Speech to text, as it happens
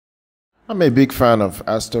I'm a big fan of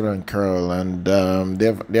Astell Kern, and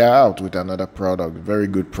they're out with another product, very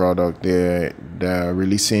good product. They're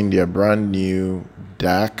releasing their brand new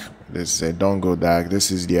DAC. This is a dongle DAC.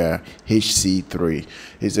 This is their HC3.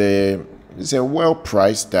 It's a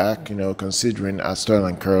well-priced DAC, you know, considering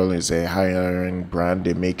Astell Kern is a higher-end brand.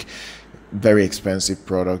 They make very expensive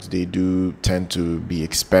products. They do tend to be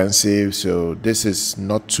expensive, so this is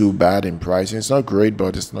not too bad in pricing. It's not great,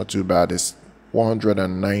 but it's not too bad. It's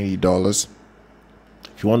 $190.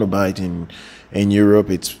 If you want to buy it in Europe,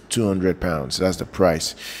 it's £200. That's the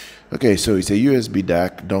price. Okay, so it's a USB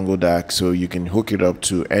DAC, dongle DAC, so you can hook it up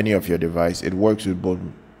to any of your device. It works with both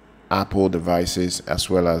Apple devices as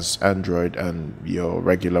well as Android and your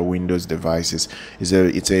regular Windows devices.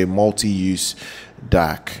 It's a multi-use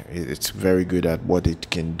DAC. It's very good at what it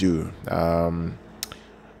can do.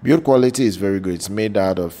 Build quality is very good. It's made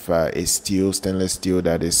out of a stainless steel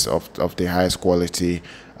that is of the highest quality,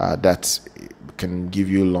 that can give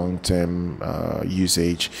you long-term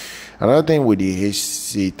usage. Another thing with the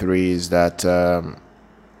HC3 is that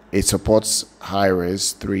it supports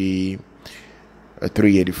high-res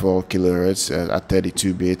 384 kilohertz at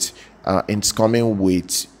 32 bits. It's coming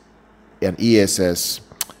with an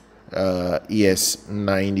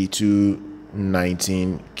ES9219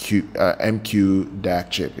 MQ DAC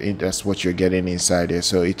chip. That's what you're getting inside there.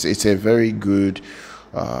 So it's a very good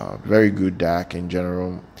DAC in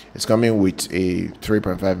general. It's coming with a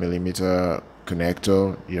 3.5mm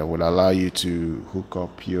connector. Will allow you to hook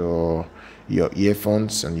up your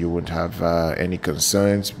earphones, and you won't have any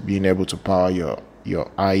concerns being able to power your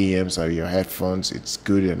IEMs or your headphones. It's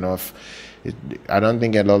good enough. I don't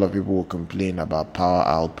think a lot of people will complain about power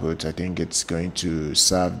output. I think it's going to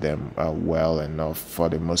serve them well enough for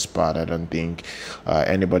the most part. I don't think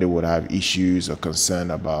anybody would have issues or concern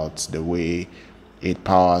about the way it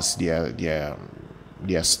powers their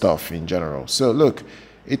stuff in general. So look,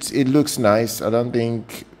 it looks nice. I don't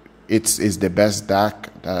think it's the best DAC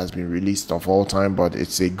that has been released of all time, but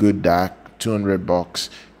it's a good DAC. $200.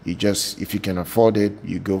 If you can afford it,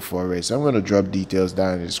 you go for it. So I'm going to drop details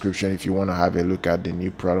down in the description if you want to have a look at the new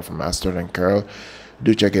product from Astell Kern.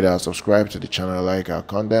 Do check it out. Subscribe to the channel, like our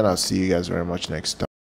content. I'll see you guys very much next time.